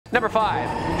Number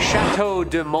 5. Chateau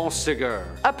de Montségur,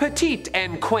 a petite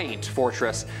and quaint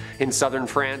fortress in southern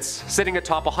France, sitting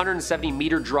atop a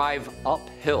 170-meter drive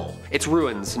uphill. Its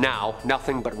ruins now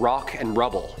nothing but rock and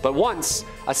rubble, but once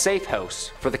a safe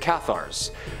house for the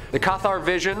Cathars. The Cathar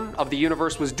vision of the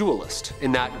universe was dualist,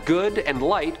 in that good and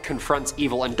light confronts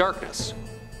evil and darkness.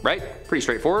 Right? Pretty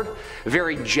straightforward.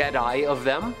 Very Jedi of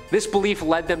them. This belief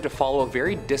led them to follow a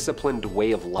very disciplined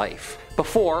way of life.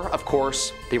 Before, of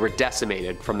course, they were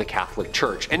decimated from the Catholic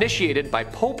Church, initiated by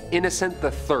Pope Innocent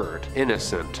III.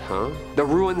 Innocent, huh? The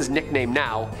ruins nicknamed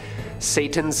now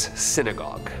Satan's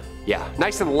Synagogue. Yeah,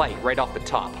 nice and light right off the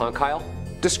top, huh, Kyle?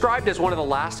 Described as one of the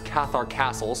last Cathar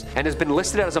castles and has been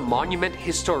listed as a monument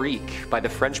historique by the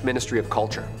French Ministry of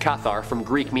Culture. Cathar, from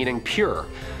Greek meaning pure.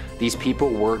 These people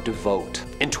were devout.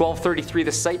 In 1233,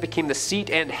 the site became the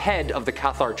seat and head of the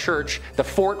Cathar Church. The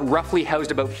fort roughly housed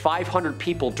about 500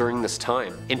 people during this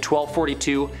time. In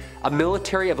 1242, a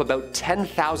military of about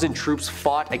 10,000 troops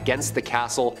fought against the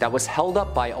castle that was held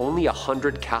up by only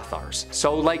 100 Cathars.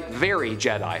 So like very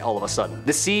Jedi all of a sudden.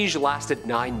 The siege lasted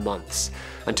 9 months.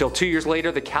 Until 2 years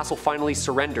later, the castle finally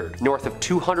surrendered. North of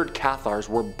 200 Cathars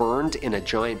were burned in a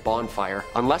giant bonfire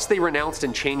unless they renounced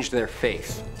and changed their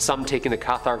faith, some taking the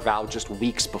Cathar vow just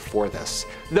weeks before this.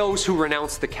 Those who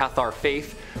renounced the Cathar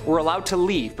faith were allowed to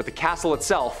leave, but the castle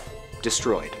itself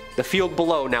destroyed. The field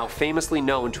below, now famously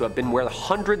known to have been where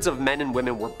hundreds of men and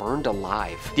women were burned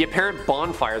alive. The apparent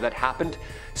bonfire that happened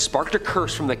sparked a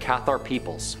curse from the Cathar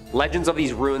peoples. Legends of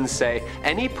these ruins say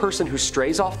any person who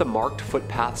strays off the marked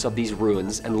footpaths of these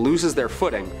ruins and loses their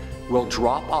footing will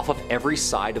drop off of every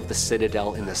side of the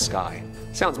citadel in the sky.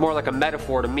 Sounds more like a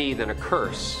metaphor to me than a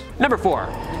curse. Number 4.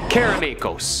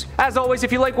 Karamakos. As always,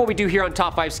 if you like what we do here on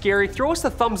Top 5 Scary, throw us the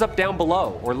thumbs up down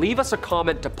below or leave us a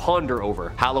comment to ponder over.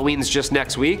 Halloween's just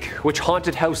next week. Which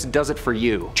haunted house does it for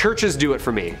you? Churches do it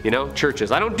for me, you know?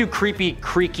 Churches. I don't do creepy,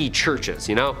 creaky churches,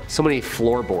 you know? So many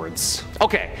floorboards.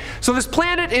 Okay, so this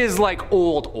planet is like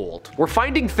old. We're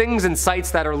finding things and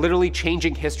sites that are literally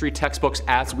changing history textbooks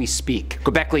as we speak.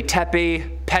 Göbekli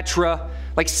Tepe, Petra,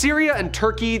 like Syria and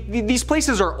Turkey, these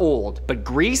places are old, but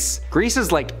Greece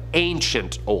is like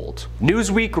ancient old.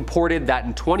 Newsweek reported that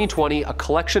in 2020, a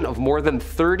collection of more than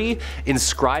 30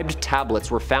 inscribed tablets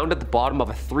were found at the bottom of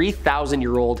a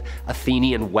 3,000-year-old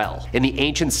Athenian well in the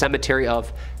ancient cemetery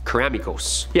of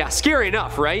Karamakos. Yeah, scary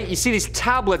enough, right? You see these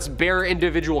tablets bear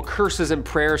individual curses and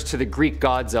prayers to the Greek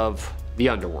gods of the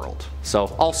underworld. So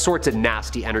all sorts of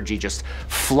nasty energy just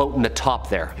floating the top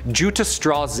there. Juta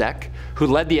Strazek, who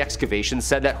led the excavation,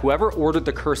 said that whoever ordered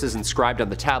the curses inscribed on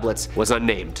the tablets was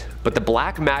unnamed, but the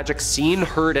black magic seen,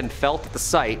 heard, and felt at the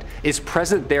site is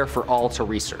present there for all to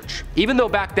research. Even though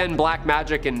back then black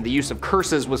magic and the use of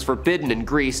curses was forbidden in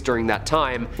Greece during that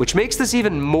time, which makes this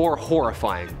even more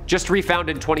horrifying. Just refound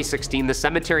in 2016, the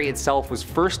cemetery itself was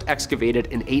first excavated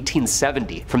in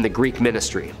 1870 from the Greek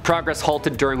ministry. Progress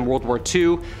halted during World War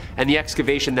II, and the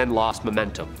excavation then lost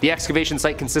momentum. The excavation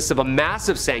site consists of a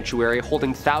massive sanctuary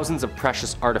holding thousands of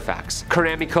precious artifacts.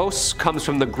 Karamakos comes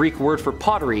from the Greek word for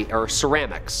pottery or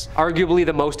ceramics, arguably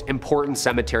the most important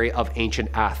cemetery of ancient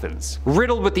Athens,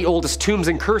 riddled with the oldest tombs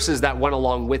and curses that went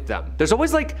along with them. There's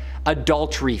always like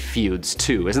adultery feuds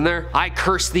too, isn't there? I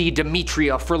curse thee,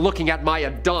 Demetria, for looking at my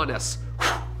Adonis.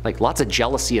 Like lots of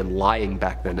jealousy and lying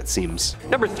back then, it seems.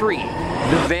 Number 3,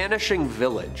 the Vanishing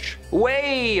Village.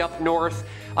 Way up north,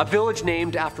 a village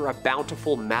named after a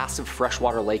bountiful, massive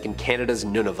freshwater lake in Canada's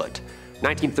Nunavut.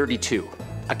 1932.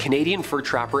 A Canadian fur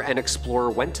trapper and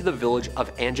explorer went to the village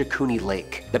of Anjikuni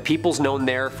Lake. The people's known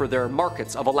there for their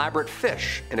markets of elaborate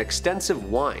fish and extensive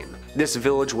wine. This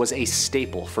village was a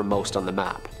staple for most on the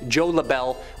map. Joe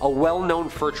LaBelle, a well-known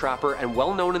fur trapper and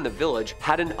well-known in the village,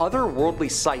 had an otherworldly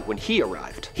sight when he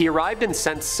arrived. He arrived and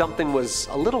sensed something was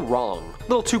a little wrong, a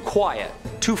little too quiet,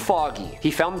 too foggy.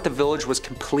 He found that the village was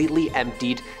completely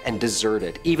emptied and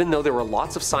deserted, even though there were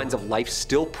lots of signs of life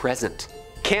still present.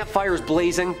 Campfires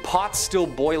blazing, pots still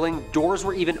boiling, doors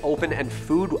were even open, and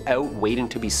food out waiting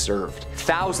to be served.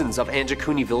 Thousands of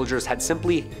Anjikuni villagers had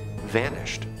simply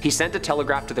vanished. He sent a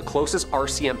telegraph to the closest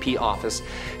RCMP office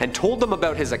and told them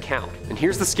about his account. And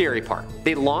here's the scary part.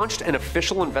 They launched an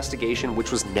official investigation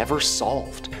which was never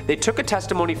solved. They took a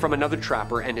testimony from another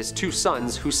trapper and his 2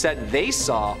 sons who said they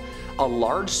saw a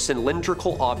large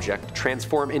cylindrical object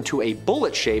transform into a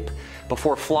bullet shape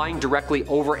before flying directly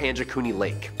over Anjikuni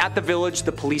Lake. At the village,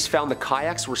 the police found the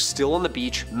kayaks were still on the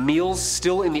beach, meals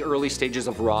still in the early stages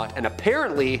of rot, and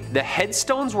apparently the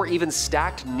headstones were even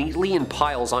stacked neatly in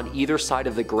piles on either side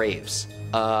of the graves.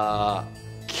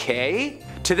 Okay?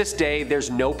 To this day, there's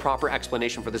no proper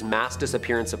explanation for this mass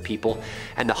disappearance of people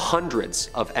and the hundreds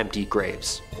of empty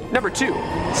graves. Number 2.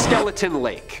 Skeleton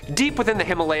Lake. Deep within the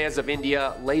Himalayas of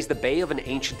India lays the bay of an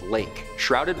ancient lake,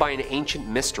 shrouded by an ancient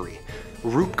mystery,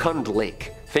 Rupkund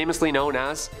Lake, famously known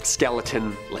as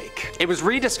Skeleton Lake. It was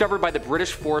rediscovered by the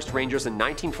British Forest Rangers in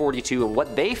 1942, and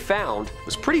what they found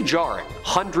was pretty jarring.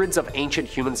 Hundreds of ancient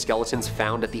human skeletons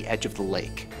found at the edge of the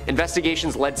lake.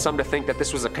 Investigations led some to think that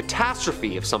this was a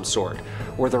catastrophe of some sort,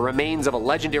 or the remains of a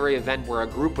legendary event where a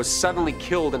group was suddenly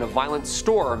killed in a violent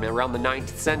storm around the 9th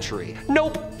century.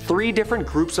 Nope! 3 different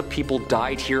groups of people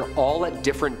died here all at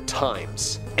different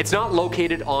times. It's not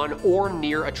located on or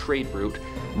near a trade route,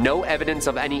 no evidence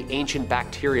of any ancient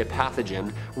bacteria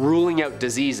pathogen, ruling out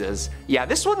diseases. Yeah,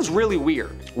 this one's really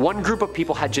weird. One group of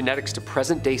people had genetics to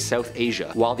present-day South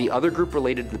Asia, while the other group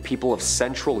related to the people of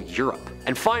Central Europe.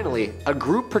 And finally, a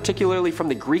group particularly from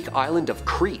the Greek island of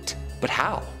Crete. But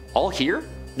how? All here?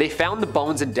 They found the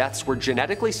bones and deaths were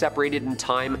genetically separated in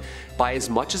time by as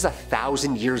much as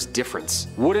 1,000 years difference.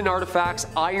 Wooden artifacts,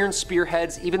 iron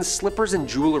spearheads, even slippers and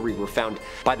jewelry were found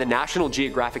by the National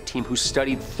Geographic team who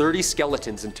studied 30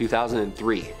 skeletons in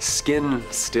 2003. Skin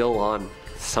still on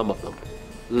some of them.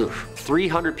 Ugh.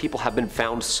 300 people have been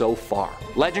found so far.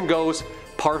 Legend goes,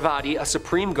 Parvati, a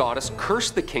supreme goddess,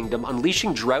 cursed the kingdom,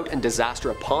 unleashing drought and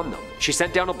disaster upon them. She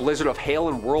sent down a blizzard of hail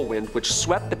and whirlwind which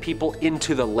swept the people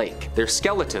into the lake. Their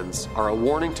skeletons are a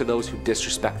warning to those who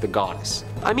disrespect the goddess.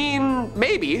 I mean,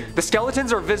 maybe. The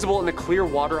skeletons are visible in the clear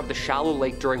water of the shallow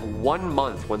lake during 1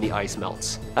 month when the ice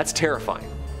melts. That's terrifying.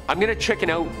 I'm gonna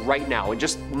chicken out right now and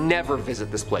just never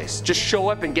visit this place. Just show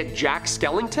up and get Jack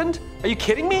Skellingtoned? Are you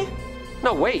kidding me?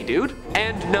 No way, dude.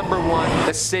 And number 1,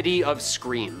 the City of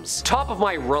Screams. Top of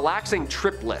my relaxing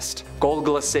trip list,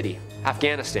 Golgotha City,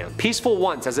 Afghanistan. Peaceful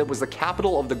once as it was the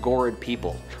capital of the Ghorid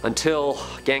people, until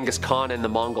Genghis Khan and the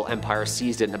Mongol Empire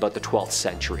seized it in about the 12th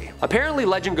century. Apparently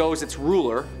legend goes its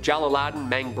ruler, Jalaluddin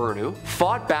Mangburnu,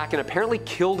 fought back and apparently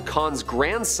killed Khan's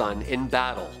grandson in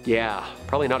battle. Yeah,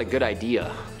 probably not a good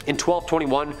idea. In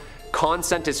 1221, Khan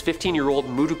sent his 15-year-old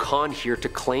Mudu Khan here to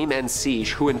claim and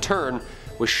siege, who in turn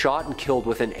was shot and killed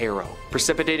with an arrow,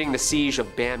 precipitating the siege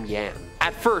of Bamyan.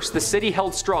 At first, the city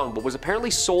held strong, but was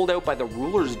apparently sold out by the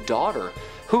ruler's daughter,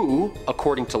 who,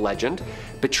 according to legend,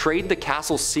 betrayed the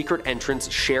castle's secret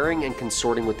entrance, sharing and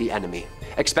consorting with the enemy.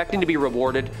 Expecting to be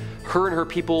rewarded, her and her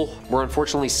people were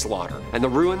unfortunately slaughtered, and the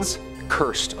ruins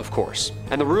cursed, of course.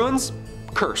 And the ruins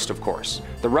cursed, of course.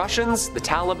 The Russians, the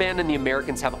Taliban, and the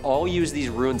Americans have all used these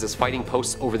ruins as fighting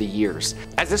posts over the years,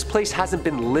 as this place hasn't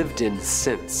been lived in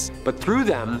since. But through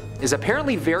them is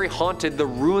apparently very haunted, the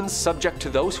ruins subject to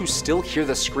those who still hear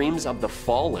the screams of the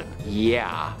fallen.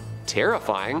 Yeah.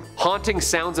 Terrifying. Haunting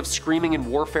sounds of screaming and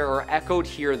warfare are echoed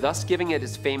here, thus giving it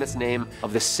its famous name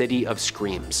of the City of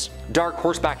Screams. Dark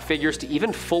horseback figures to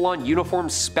even full-on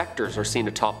uniformed specters are seen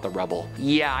atop the rubble.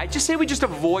 Yeah, I just say we just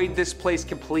avoid this place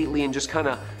completely and just kind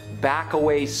of back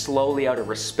away slowly out of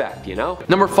respect, you know?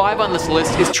 Number 5 on this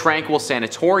list is Tranquil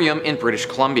Sanatorium in British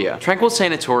Columbia. Tranquil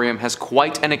Sanatorium has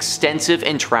quite an extensive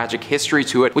and tragic history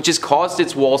to it, which has caused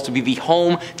its walls to be the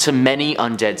home to many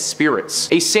undead spirits.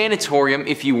 A sanatorium,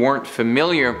 if you weren't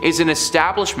familiar, is an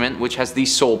establishment which has the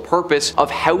sole purpose of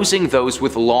housing those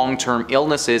with long-term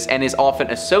illnesses and is often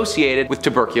associated with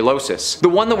tuberculosis. The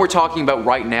one that we're talking about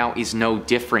right now is no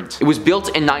different. It was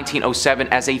built in 1907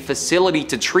 as a facility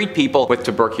to treat people with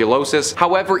tuberculosis.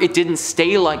 However, it didn't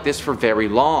stay like this for very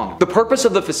long. The purpose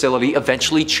of the facility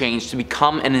eventually changed to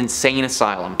become an insane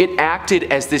asylum. It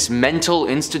acted as this mental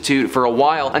institute for a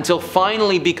while until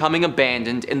finally becoming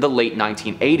abandoned in the late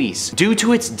 1980s. Due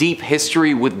to its deep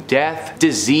history with death,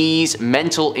 disease,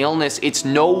 mental illness, it's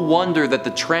no wonder that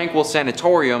the Tranquil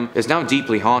Sanatorium is now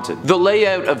deeply haunted. The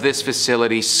layout of this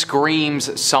facility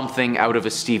screams something out of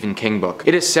a Stephen King book.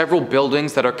 It has several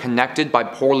buildings that are connected by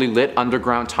poorly lit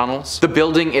underground tunnels. The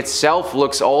building itself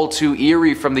looks all too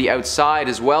eerie from the outside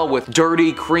as well, with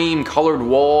dirty cream colored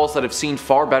walls that have seen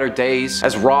far better days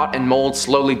as rot and mold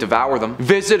slowly devour them.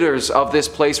 Visitors of this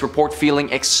place report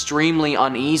feeling extremely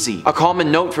uneasy. A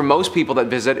common note for most people that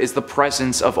visit is the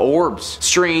presence of orbs,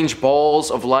 strange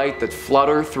balls of light that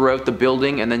flutter throughout the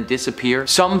building and then disappear.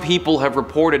 Some people have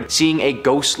reported seeing a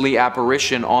ghostly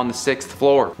apparition on the 6th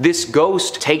floor. This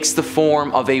ghost takes the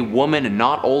form of a woman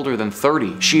not older than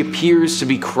 30. She appears to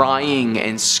be crying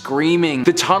and screaming.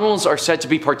 The tunnels are said to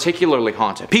be particularly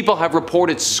haunted. People have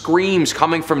reported screams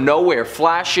coming from nowhere,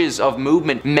 flashes of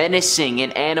movement, menacing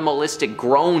and animalistic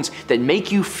groans that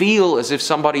make you feel as if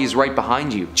somebody is right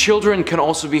behind you. Children can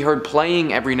also be heard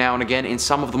playing every now and again in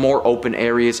some of the more open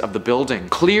areas of the building.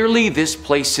 Clearly, this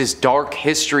place's dark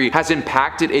history has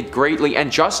impacted it greatly,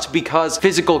 and just because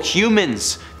physical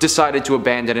humans decided to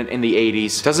abandon it in the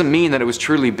 80s doesn't mean that it was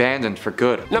truly abandoned for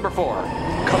good. Number 4.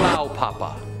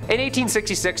 Kalaupapa. In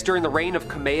 1866, during the reign of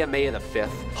Kamehameha V,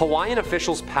 Hawaiian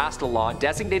officials passed a law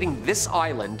designating this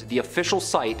island the official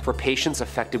site for patients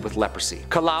affected with leprosy.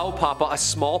 Kalaupapa, a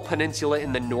small peninsula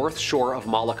in the north shore of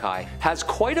Molokai, has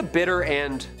quite a bitter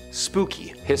and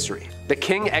spooky history. The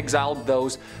king exiled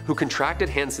those who contracted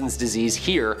Hansen's disease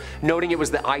here, noting it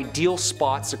was the ideal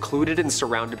spot, secluded and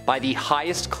surrounded by the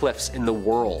highest cliffs in the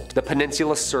world. The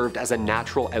peninsula served as a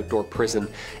natural outdoor prison,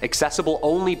 accessible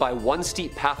only by one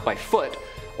steep path by foot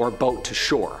or boat to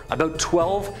shore. About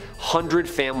 1,200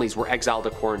 families were exiled to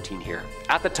quarantine here.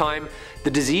 At the time,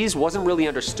 the disease wasn't really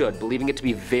understood, believing it to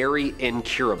be very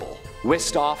incurable.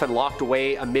 Whisked off and locked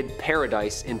away amid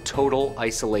paradise in total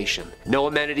isolation. No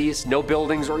amenities, no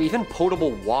buildings, or even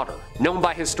potable water. Known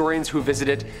by historians who visit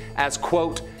it as,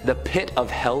 quote, the pit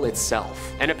of hell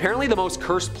itself. And apparently the most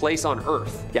cursed place on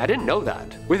earth. Yeah, I didn't know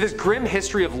that. With its grim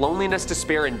history of loneliness,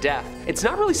 despair, and death, it's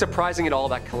not really surprising at all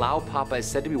that Kalaupapa is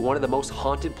said to be one of the most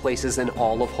haunted places in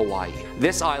all of Hawaii.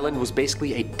 This island was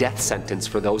basically a death sentence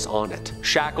for those on it.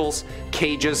 Shackles,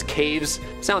 cages, caves,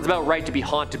 sounds about right to be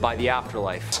haunted by the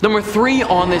afterlife. Number 3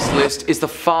 on this list is the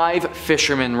Five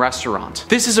Fishermen Restaurant.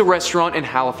 This is a restaurant in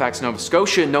Halifax, Nova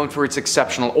Scotia, known for its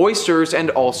exceptional oysters and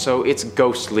also its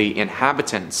ghostly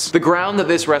inhabitants. The ground that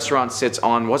this restaurant sits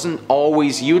on wasn't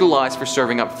always utilized for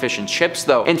serving up fish and chips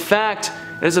though. In fact,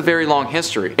 it has a very long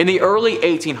history. In the early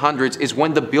 1800s is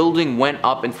when the building went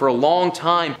up, and for a long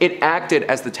time it acted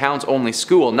as the town's only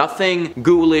school. Nothing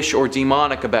ghoulish or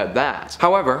demonic about that.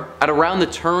 However, at around the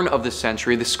turn of the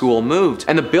century, the school moved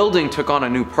and the building took on a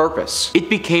new purpose. It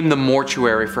became the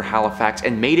mortuary for Halifax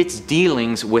and made its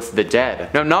dealings with the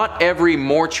dead. Now, not every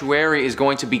mortuary is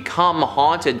going to become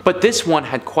haunted, but this one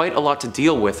had quite a lot to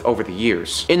deal with over the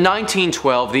years. In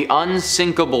 1912, the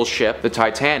unsinkable ship, the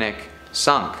Titanic,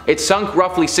 sunk. It sunk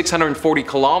roughly 640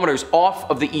 kilometers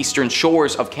off of the eastern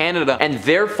shores of Canada, and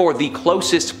therefore the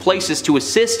closest places to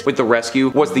assist with the rescue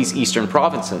was these eastern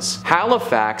provinces.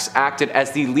 Halifax acted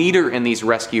as the leader in these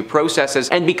rescue processes,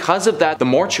 and because of that, the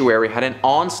mortuary had an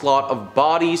onslaught of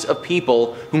bodies of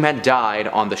people whom had died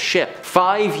on the ship.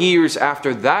 5 years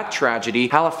after that tragedy,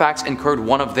 Halifax incurred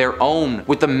one of their own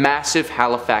with the massive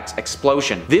Halifax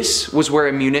explosion. This was where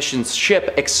a munitions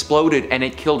ship exploded and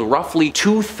it killed roughly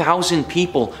 2,000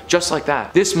 people just like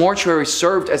that. This mortuary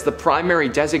served as the primary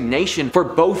designation for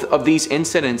both of these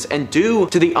incidents, and due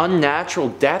to the unnatural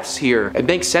deaths here, it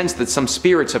makes sense that some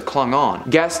spirits have clung on.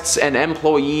 Guests and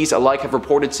employees alike have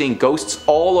reported seeing ghosts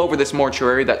all over this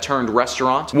mortuary that turned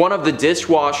restaurant. One of the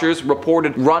dishwashers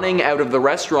reported running out of the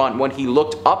restaurant when he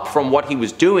looked up from what he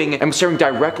was doing and was staring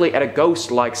directly at a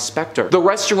ghost-like specter. The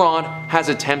restaurant has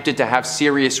attempted to have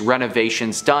serious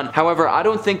renovations done. However, I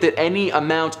don't think that any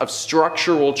amount of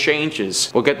structural change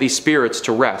will get these spirits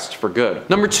to rest for good.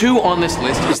 Number 2 on this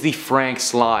list is the Frank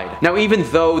Slide. Now, even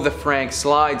though the Frank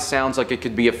Slide sounds like it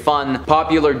could be a fun,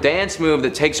 popular dance move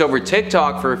that takes over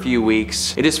TikTok for a few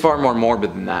weeks, it is far more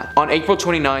morbid than that. On April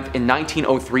 29th in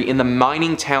 1903, in the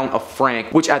mining town of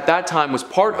Frank, which at that time was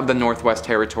part of the Northwest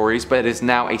Territories but is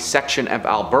now a section of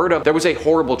Alberta, there was a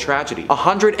horrible tragedy.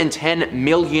 110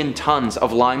 million tons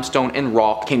of limestone and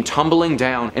rock came tumbling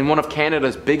down in one of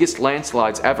Canada's biggest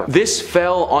landslides ever. This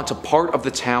fell onto part of the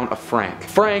town of Frank.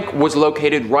 Frank was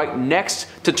located right next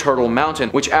to Turtle Mountain,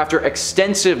 which after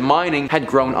extensive mining had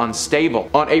grown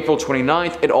unstable. On April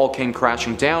 29th, it all came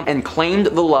crashing down and claimed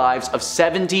the lives of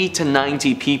 70 to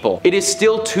 90 people. It is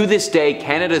still to this day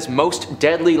Canada's most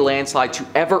deadly landslide to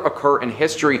ever occur in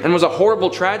history, and was a horrible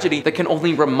tragedy that can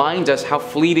only remind us how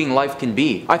fleeting life can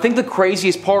be. I think the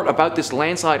craziest part about this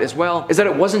landslide as well is that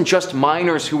it wasn't just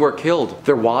miners who were killed.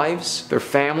 Their wives, their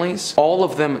families, all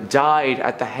of them died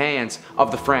at the hands of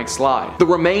the Frank Slide. The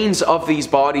remains of these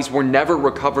bodies were never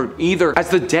recovered either, as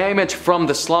the damage from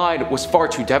the slide was far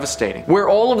too devastating. Where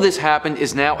all of this happened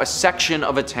is now a section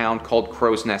of a town called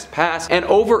Crow's Nest Pass, and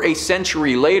over a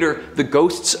century later, the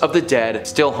ghosts of the dead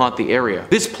still haunt the area.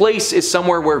 This place is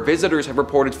somewhere where visitors have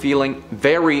reported feeling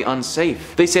very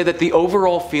unsafe. They say that the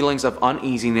overall feelings of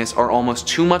uneasiness are almost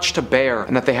too much to bear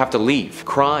and that they have to leave.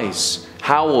 Cries,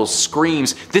 howls,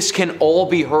 screams, this can all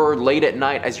be heard late at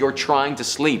night as you're trying to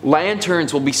sleep.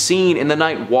 Lanterns will be seen in the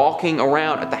night walking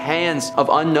around at the hands of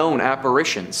unknown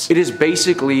apparitions. It is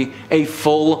basically a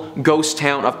full ghost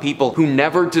town of people who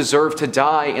never deserved to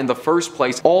die in the first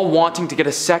place, all wanting to get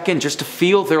a second just to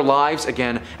feel their lives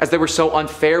again as they were so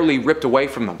unfairly ripped away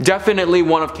from them. Definitely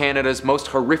one of Canada's most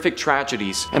horrific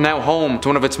tragedies, and now home to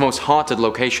one of its most haunted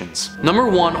locations. Number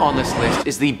 1 on this list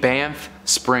is the Banff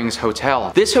Springs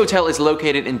Hotel. This hotel is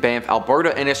located in Banff,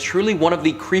 Alberta, and is truly one of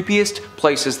the creepiest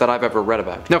places that I've ever read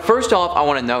about. Now, first off, I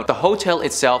want to note the hotel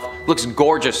itself looks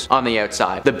gorgeous on the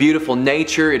outside. The beautiful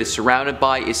nature it is surrounded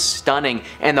by is stunning,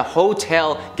 and the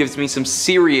hotel gives me some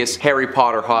serious Harry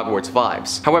Potter Hogwarts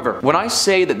vibes. However, when I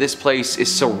say that this place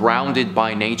is surrounded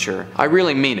by nature, I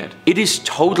really mean it. It is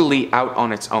totally out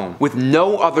on its own, with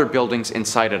no other buildings in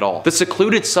sight at all. The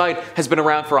secluded site has been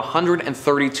around for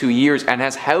 132 years and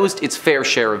has housed its fair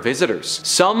share of visitors.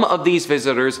 Some of these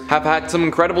visitors have had some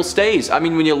incredible stays. I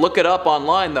mean, when you look it up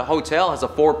online, the hotel has a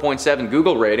 4.7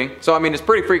 Google rating, so I mean, it's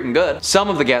pretty freaking good. Some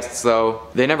of the guests, though,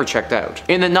 they never checked out.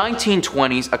 In the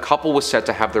 1920s, a couple was set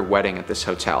to have their wedding at this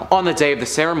hotel. On the day of the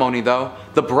ceremony, though,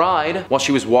 the bride, while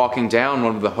she was walking down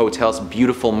one of the hotel's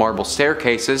beautiful marble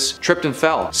staircases, tripped and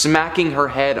fell, smacking her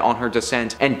head on her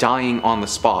descent and dying on the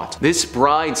spot. This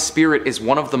bride's spirit is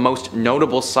one of the most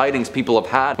notable sightings people have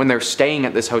had when they're staying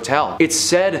at this hotel. It's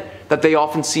said that they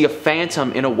often see a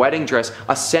phantom in a wedding dress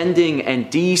ascending and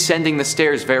descending the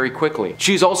stairs very quickly.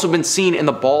 She's also been seen in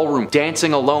the ballroom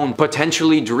dancing alone,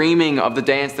 potentially dreaming of the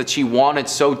dance that she wanted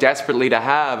so desperately to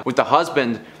have with the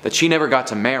husband that she never got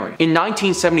to marry. In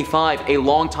 1975, a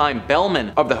longtime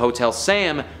bellman of the hotel,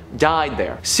 Sam, died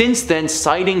there. Since then,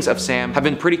 sightings of Sam have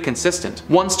been pretty consistent.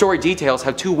 One story details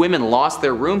how 2 women lost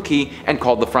their room key and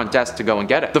called the front desk to go and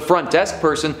get it. The front desk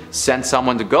person sent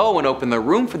someone to go and open their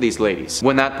room for these ladies.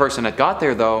 When that person had got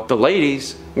there, though, the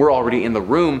ladies were already in the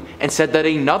room and said that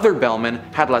another bellman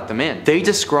had let them in. They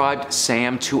described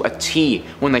Sam to a T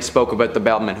when they spoke about the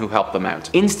bellman who helped them out.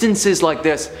 Instances like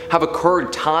this have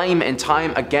occurred time and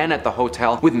time again at the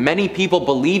hotel, with many people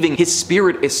believing his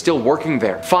spirit is still working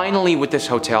there. Finally, with this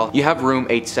hotel, you have room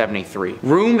 873.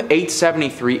 Room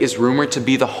 873 is rumored to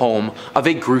be the home of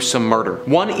a gruesome murder.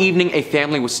 One evening, a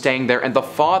family was staying there, and the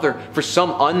father, for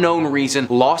some unknown reason,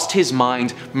 lost his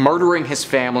mind, murdering his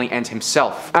family and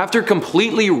himself. After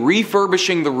completely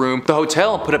refurbishing the room, the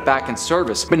hotel put it back in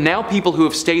service, but now people who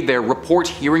have stayed there report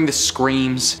hearing the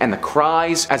screams and the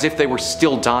cries as if they were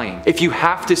still dying. If you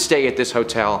have to stay at this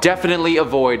hotel, definitely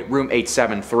avoid room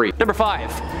 873. Number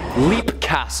 5. Leap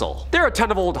Castle. There are a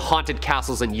ton of old haunted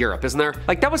castles in Europe, isn't there?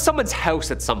 Like, that was someone's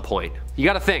house at some point. You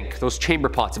gotta think, those chamber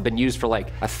pots have been used for like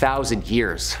 1,000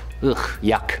 years. Ugh,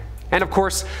 yuck. And of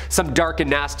course, some dark and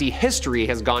nasty history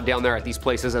has gone down there at these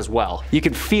places as well. You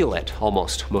can feel it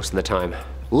almost most of the time.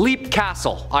 Leap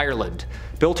Castle, Ireland.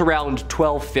 Built around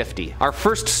 1250. Our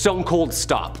first stone cold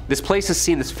stop. This place has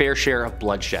seen its fair share of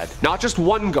bloodshed. Not just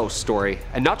one ghost story,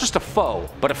 and not just a foe,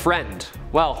 but a friend.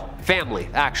 Well, family,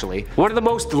 actually. One of the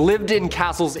most lived in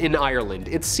castles in Ireland.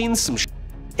 It's seen some sh**.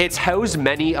 It's housed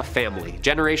many a family,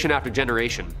 generation after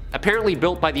generation. Apparently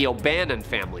built by the O'Bannon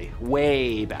family,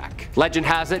 way back. Legend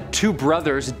has it, 2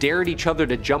 brothers dared each other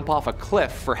to jump off a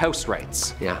cliff for house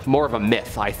rights. Yeah, more of a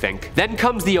myth, I think. Then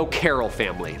comes the O'Carroll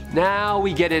family. Now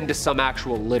we get into some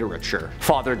actual literature.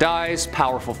 Father dies,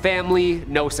 powerful family,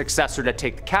 no successor to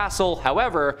take the castle.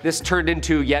 However, this turned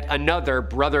into yet another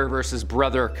brother versus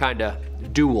brother kinda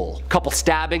duel. Couple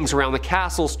stabbings around the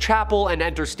castle's chapel, and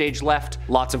enter stage left,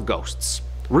 lots of ghosts.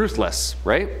 Ruthless,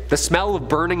 right? The smell of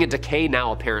burning and decay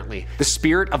now, apparently. The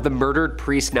spirit of the murdered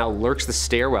priest now lurks the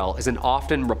stairwell, and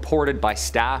often reported by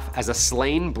staff as a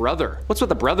slain brother. What's with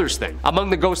the brothers thing? Among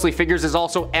the ghostly figures is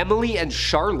also Emily and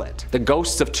Charlotte, the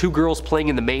ghosts of 2 girls playing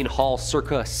in the main hall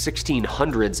circa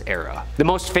 1600s era. The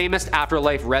most famous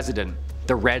afterlife resident,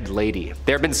 the Red Lady.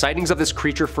 There have been sightings of this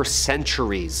creature for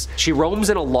centuries. She roams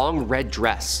in a long red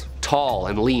dress, tall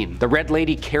and lean. The Red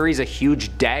Lady carries a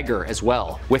huge dagger as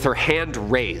well, with her hand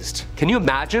raised. Can you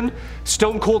imagine?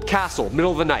 Stone cold castle,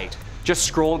 middle of the night.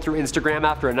 Just scrolling through Instagram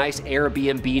after a nice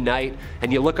Airbnb night,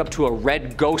 and you look up to a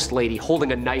red ghost lady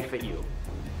holding a knife at you.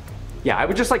 Yeah, I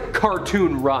would just like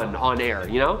cartoon run on air,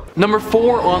 you know? Number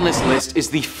 4 on this list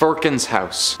is the Firkins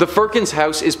House. The Firkins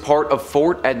House is part of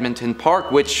Fort Edmonton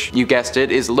Park, which, you guessed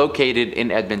it, is located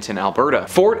in Edmonton, Alberta.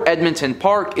 Fort Edmonton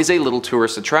Park is a little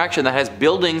tourist attraction that has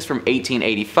buildings from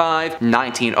 1885,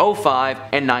 1905,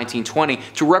 and 1920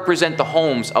 to represent the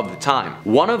homes of the time.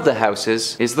 One of the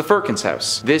houses is the Firkins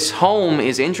House. This home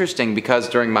is interesting because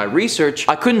during my research,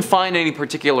 I couldn't find any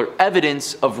particular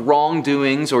evidence of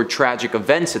wrongdoings or tragic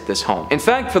events at this home. home. In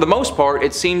fact, for the most part,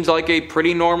 it seems like a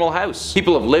pretty normal house.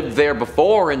 People have lived there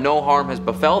before and no harm has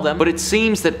befell them, but it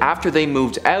seems that after they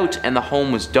moved out and the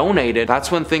home was donated,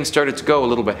 that's when things started to go a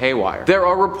little bit haywire. There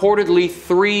are reportedly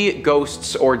 3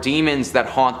 ghosts or demons that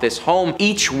haunt this home,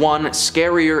 each one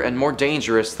scarier and more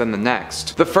dangerous than the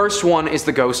next. The first one is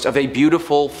the ghost of a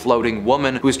beautiful floating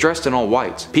woman who is dressed in all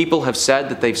white. People have said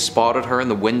that they've spotted her in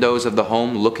the windows of the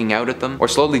home looking out at them, or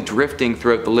slowly drifting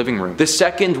throughout the living room. The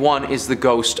second one is the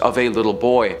ghost of a little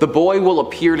boy. The boy will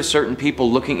appear to certain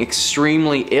people looking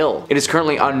extremely ill. It is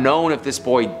currently unknown if this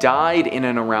boy died in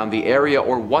and around the area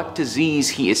or what disease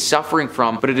he is suffering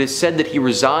from, but it is said that he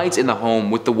resides in the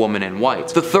home with the woman in white.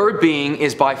 The third being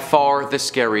is by far the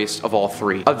scariest of all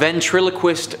 3. A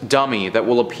ventriloquist dummy that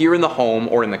will appear in the home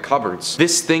or in the cupboards.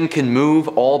 This thing can move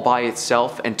all by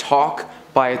itself and talk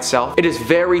by itself. It is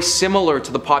very similar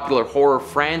to the popular horror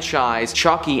franchise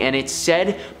Chucky, and it's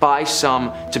said by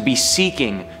some to be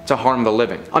seeking to harm the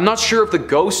living. I'm not sure if the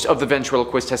ghost of the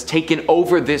ventriloquist has taken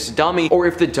over this dummy or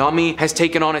if the dummy has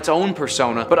taken on its own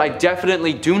persona, but I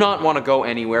definitely do not want to go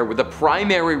anywhere where the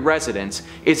primary residence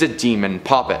is a demon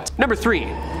puppet. Number 3.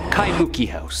 Kaimuki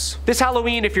House. This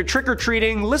Halloween, if you're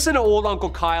trick-or-treating, listen to old Uncle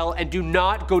Kyle and do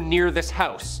not go near this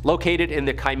house. Located in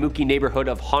the Kaimuki neighborhood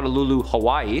of Honolulu,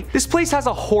 Hawaii, this place has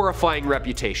a horrifying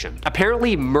reputation.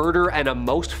 Apparently, murder and a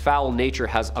most foul nature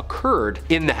has occurred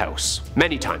in the house.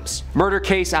 Many times. Murder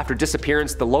case after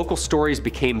disappearance, the local stories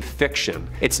became fiction.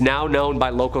 It's now known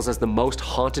by locals as the most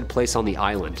haunted place on the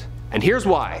island. And here's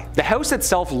why. The house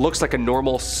itself looks like a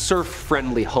normal,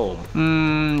 surf-friendly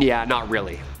home. Yeah, not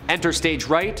really. Enter stage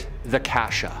right, the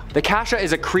Kasha. The Kasha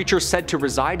is a creature said to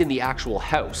reside in the actual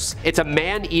house. It's a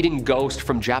man-eating ghost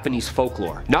from Japanese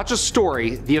folklore. Not just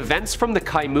story, the events from the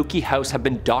Kaimuki house have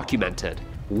been documented.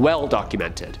 Well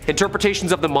documented.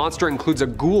 Interpretations of the monster includes a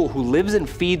ghoul who lives and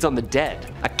feeds on the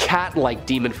dead, a cat-like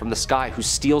demon from the sky who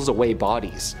steals away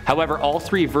bodies. However, all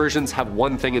 3 versions have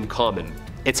one thing in common.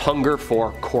 It's hunger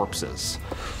for corpses.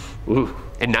 Ooh.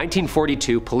 In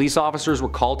 1942, police officers were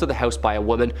called to the house by a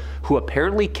woman who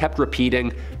apparently kept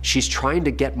repeating, "She's trying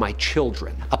to get my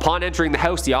children." Upon entering the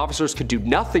house, the officers could do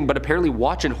nothing but apparently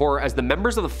watch in horror as the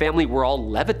members of the family were all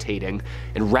levitating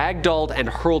and ragdolled and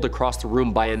hurled across the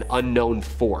room by an unknown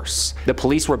force. The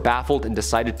police were baffled and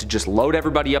decided to just load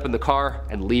everybody up in the car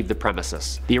and leave the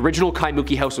premises. The original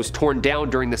Kaimuki house was torn down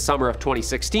during the summer of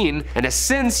 2016 and has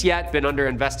since yet been under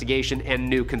investigation and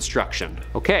new construction.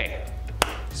 Okay.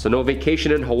 So no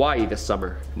vacation in Hawaii this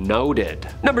summer. Noted.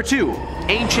 Number 2.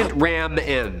 Ancient Ram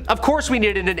Inn. Of course we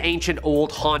needed an ancient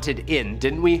old haunted inn,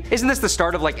 didn't we? Isn't this the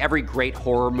start of like every great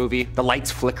horror movie? The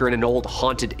lights flicker in an old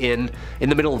haunted inn in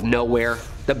the middle of nowhere.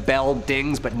 The bell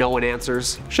dings but no one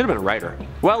answers. Should have been a writer.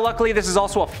 Well, luckily this is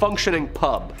also a functioning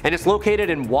pub, and it's located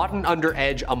in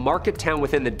Watton-under-Edge, a market town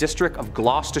within the district of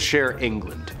Gloucestershire,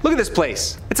 England. Look at this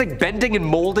place. It's like bending and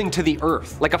molding to the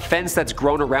earth, like a fence that's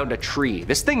grown around a tree.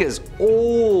 This thing is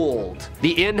old.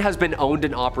 The inn has been owned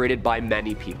and operated by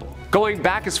many people, going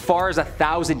back as far as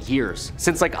 1,000 years,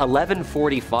 since like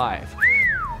 1145.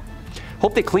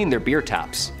 Hope they clean their beer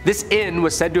taps. This inn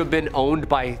was said to have been owned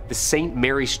by the St.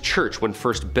 Mary's Church when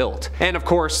first built. And of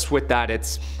course, with that,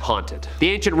 it's haunted. The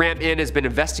Ancient Ram Inn has been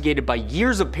investigated by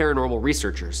years of paranormal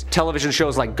researchers. Television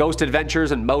shows like Ghost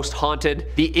Adventures and Most Haunted.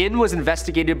 The inn was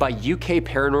investigated by UK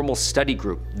paranormal study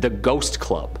group, the Ghost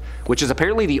Club, which is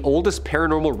apparently the oldest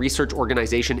paranormal research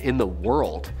organization in the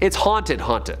world. It's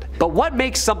haunted. But what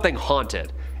makes something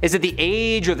haunted? Is it the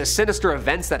age or the sinister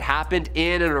events that happened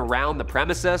in and around the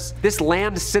premises? This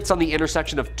land sits on the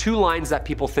intersection of 2 lines that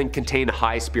people think contain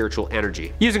high spiritual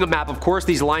energy. Using a map, of course,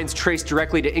 these lines trace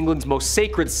directly to England's most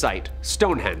sacred site,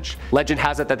 Stonehenge. Legend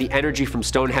has it that the energy from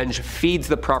Stonehenge feeds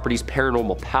the property's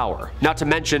paranormal power. Not to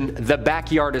mention, the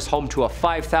backyard is home to a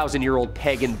 5,000-year-old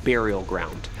pagan burial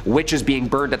ground. Witches being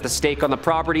burned at the stake on the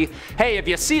property. Hey, if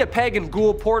you see a pagan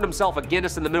ghoul pouring himself a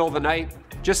Guinness in the middle of the night,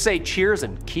 just say cheers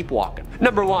and keep walking.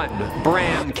 Number 1.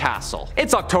 Bran Castle.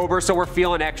 It's October, so we're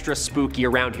feeling extra spooky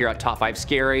around here at Top 5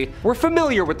 Scary. We're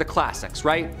familiar with the classics,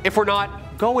 right? If we're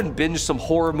not, go and binge some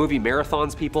horror movie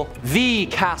marathons, people. The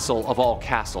castle of all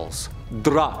castles.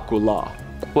 Dracula.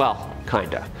 Well,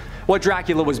 kinda. What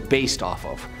Dracula was based off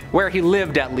of. Where he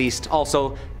lived, at least.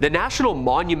 Also, the national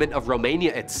monument of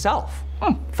Romania itself.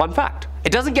 Fun fact.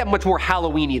 It doesn't get much more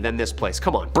Halloween-y than this place,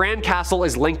 come on. Bran Castle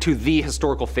is linked to the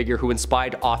historical figure who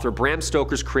inspired author Bram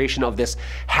Stoker's creation of this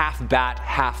half-bat,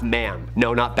 half-man.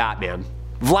 No, not Batman.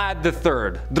 Vlad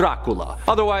III, Dracula,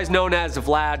 otherwise known as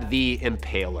Vlad the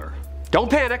Impaler. Don't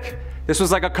panic, this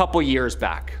was like a couple years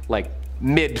back, like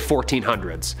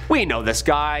mid-1400s. We know this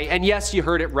guy, and yes, you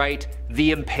heard it right,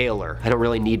 the Impaler. I don't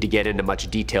really need to get into much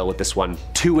detail with this one.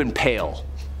 To impale.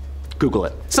 Google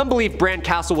it. Some believe Bran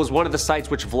Castle was one of the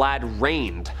sites which Vlad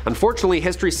reigned. Unfortunately,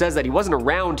 history says that he wasn't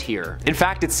around here. In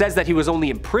fact, it says that he was only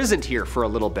imprisoned here for a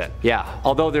little bit. Yeah,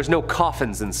 although there's no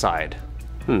coffins inside.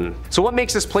 So what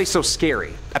makes this place so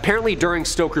scary? Apparently during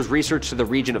Stoker's research to the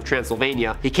region of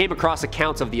Transylvania, he came across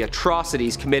accounts of the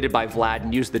atrocities committed by Vlad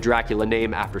and used the Dracula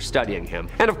name after studying him.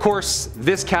 And of course,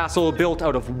 this castle, built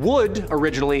out of wood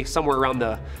originally, somewhere around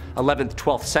the 11th,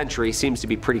 12th century, seems to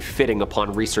be pretty fitting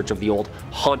upon research of the old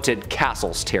haunted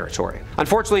castles territory.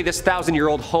 Unfortunately, this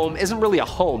 1,000-year-old home isn't really a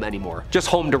home anymore, just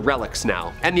home to relics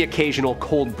now, and the occasional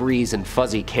cold breeze and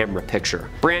fuzzy camera picture.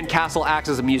 Bran Castle acts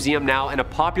as a museum now and a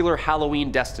popular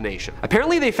Halloween destination.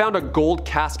 Apparently they found a gold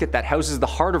casket that houses the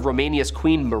heart of Romania's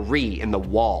Queen Marie in the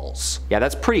walls. Yeah,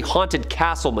 that's pretty haunted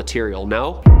castle material,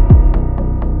 no?